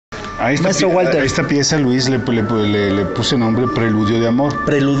Maestro Walter. A esta pieza, Luis, le puse nombre Preludio de Amor.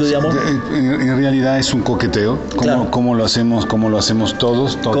 Preludio de Amor. En realidad es un coqueteo, como lo hacemos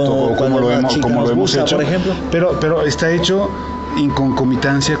todos, como lo hemos hecho, por ejemplo. Pero está hecho en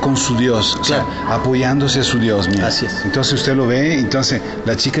concomitancia con su Dios, o sea, apoyándose a su Dios, mire. Así es. Entonces usted lo ve, entonces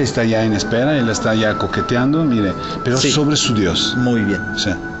la chica está ya en espera, él está ya coqueteando, mire, pero sobre su Dios. Muy bien. O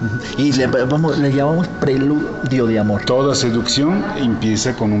sea, y le llamamos Preludio de Amor. Toda seducción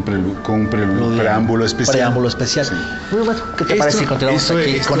empieza con un preámbulo especial. Preámbulo especial. Sí. Muy bueno. ¿Qué te parece si continuamos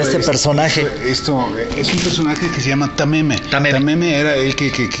aquí con este personaje? Esto es un personaje que se llama Tameme. Tameme era el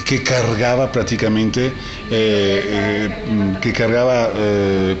que cargaba prácticamente, que cargaba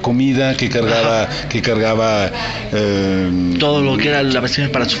comida, que cargaba todo lo que era la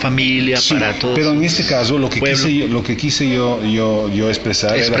versión para su familia, para todos. Pero en este caso lo que quise yo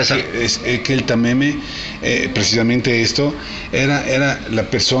expresar es que el Tameme, precisamente esto, era la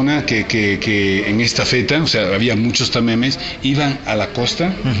persona que en esta feta, o sea, había muchos tamemes, iban a la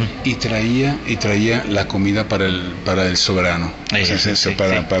costa y traía la comida para el soberano.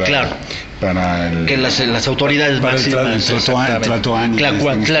 Que las autoridades máximas,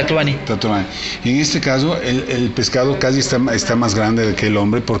 Tlatoani. Y en este caso el pescado casi está más grande que el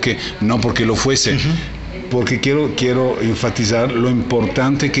hombre, no porque lo fuese, porque quiero enfatizar lo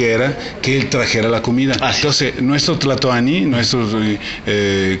importante que era que él trajera la comida. Entonces, nuestro Tlatoani,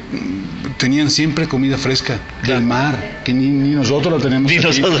 tenían siempre comida fresca del mar, que ni nosotros la tenemos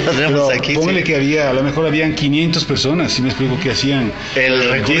aquí. Póngale que a lo mejor habían 500 personas, si me explico, que hacían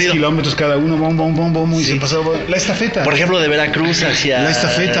el 10 kilómetros cada uno, y se pasaba la estafeta. Por ejemplo, de Veracruz hacia... La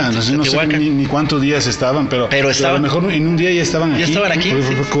estafeta, no sé ni cuántos días estaban, pero a lo mejor en un día ya estaban aquí.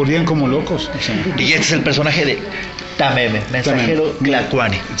 Corrían como locos. O sea. Y este es el personaje de Tameme, mensajero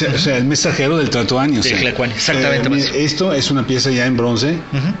Tlatoani. O sea, el mensajero del Tlatoani. Tlatoani, exactamente. Esto es una pieza ya en bronce,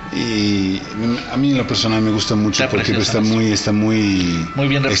 y a mí en lo personal me gusta mucho porque está muy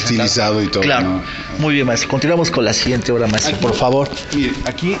bien estilizado y todo. Claro, ¿no? Muy bien, maestro. Continuamos con la siguiente obra, maestro, por favor. Mire,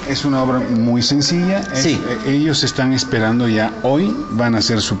 aquí es una obra muy sencilla. Ellos están esperando ya, hoy van a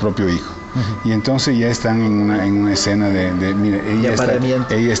ser su propio hijo. Y entonces ya están en una escena mire,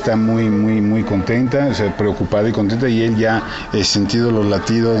 ella está muy contenta, o sea, preocupada y contenta, y él ya ha sentido los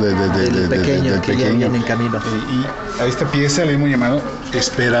latidos del pequeño que ya viene en camino. Y a esta pieza le hemos llamado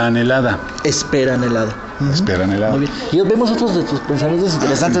Espera Anhelada. Espera Anhelada. Espera Anhelada. Muy bien. Y vemos otros de tus pensamientos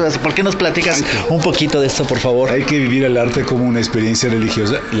interesantes. ¿Por qué nos platicas un poquito de esto, por favor? Hay que vivir el arte como una experiencia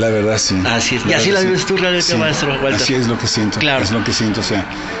religiosa, la verdad sí. Así es. Y así la vives tú realmente, maestro Walter. Así es lo que siento. Claro. Es lo que siento, o sea,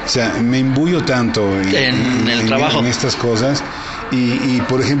 me imbuyo tanto en el trabajo, en estas cosas. Y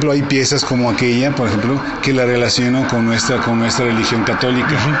por ejemplo hay piezas como aquella, por ejemplo, que la relaciono con nuestra religión católica.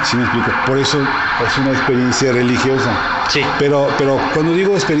 ¿Sí me explico? Por eso es una experiencia religiosa. Sí. Pero cuando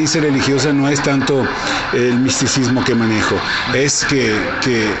digo experiencia religiosa no es tanto el misticismo que manejo, es que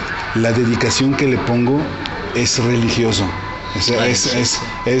la dedicación que le pongo es religioso. O sea, es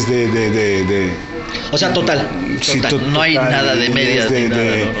de o sea, total. No hay nada de medias.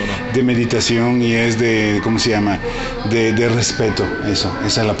 De meditación, y es de, ¿cómo se llama? De respeto, esa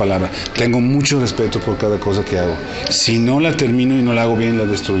es la palabra. Tengo mucho respeto por cada cosa que hago. Si no la termino y no la hago bien, la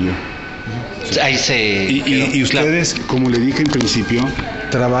destruyo. Ahí y ustedes, como le dije en principio,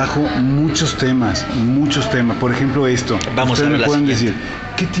 trabajo muchos temas. Por ejemplo, esto. Ustedes me pueden decir,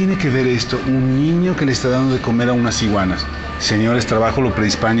 ¿qué tiene que ver esto? Un niño que le está dando de comer a unas iguanas. Señores, trabajo lo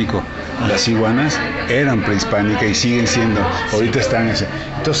prehispánico. Las iguanas eran prehispánicas y siguen siendo. Ahorita están ese.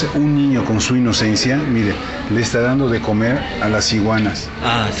 Entonces, un niño con su inocencia, mire, le está dando de comer a las iguanas.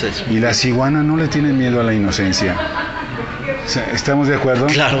 Y las iguanas no le tienen miedo a la inocencia. O sea, ¿estamos de acuerdo?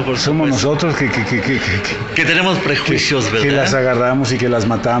 Claro, por supuesto. Somos nosotros que tenemos prejuicios, ¿verdad? Que las agarramos y que las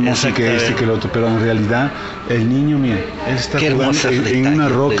matamos y que esto y que lo otro, pero en realidad el niño, mira, él está jugando en una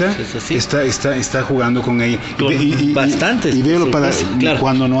roca, está jugando con ella. Bastantes. Y véelo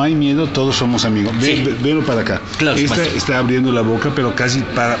cuando no hay miedo, todos somos amigos. Véelo para acá. Claro, está abriendo la boca, pero casi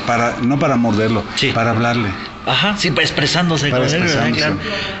no para morderlo, para hablarle. Ajá, sí, expresándose con él, ¿verdad? Claro.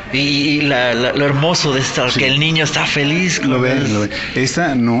 Y lo hermoso de esto, que el niño está feliz. Lo ve.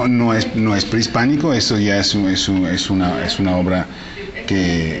 Esta no es prehispánico, esto ya es una obra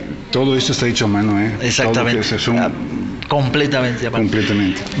que todo esto está hecho a mano, Exactamente. Completamente.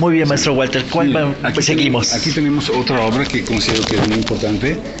 Muy bien, maestro Walter. Seguimos. Aquí tenemos otra obra que considero que es muy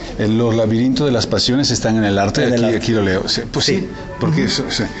importante. Los laberintos de las pasiones están en el arte. Aquí lo leo. Pues sí, porque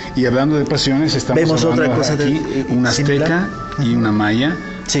y hablando de pasiones, estamos vemos hablando otra cosa aquí una azteca y una maya.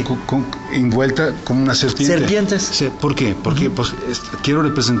 envuelta como una serpiente. ¿Serpientes? Sí. ¿Por qué? Porque pues, quiero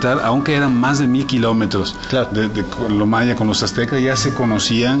representar, aunque eran más de 1000 kilómetros de lo maya con los aztecas, ya se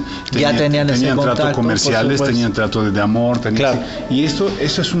conocían, tenían trato comerciales, tenían trato de amor, y esto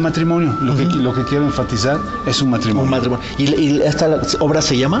es un matrimonio. Lo que quiero enfatizar es un matrimonio. ¿Y esta obra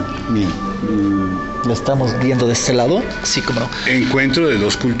se llama? Bien. Lo estamos viendo de este lado, sí, como no. Encuentro de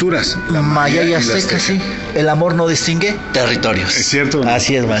dos culturas, la maya y azteca, sí. El amor no distingue territorios. Es cierto.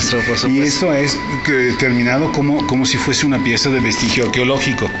 Así es, maestro, por supuesto. Y esto es terminado como si fuese una pieza de vestigio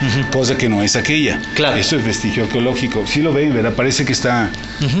arqueológico, cosa que no es aquella. Claro. Eso es vestigio arqueológico. Sí lo ven, ¿verdad? Parece que está...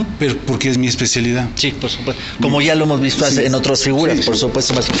 Pero porque es mi especialidad. Sí, por supuesto. Como ya lo hemos visto en otras figuras, por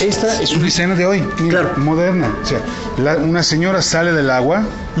supuesto, maestro. Esta es una escena de hoy, mira, moderna. O sea, una señora sale del agua,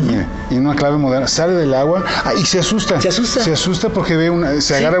 mira, y una clave moderna, sale del agua y se asusta. Se asusta porque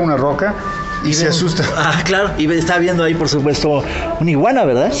se agarra una roca y se asusta. Ah, claro, y está viendo ahí, por supuesto, una iguana,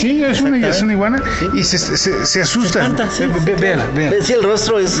 ¿verdad? Sí, es una iguana, y se asusta. Se espanta, Véala. Sí, el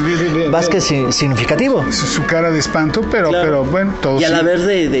rostro es más que significativo. Su cara de espanto, pero bueno, todo. Y a la vez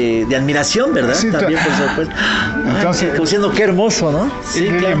de admiración, ¿verdad? Sí, también, por supuesto. Entonces, como diciendo, qué hermoso, ¿no? Sí,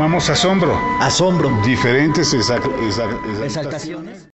 le llamamos asombro. Asombro. Diferentes exaltaciones.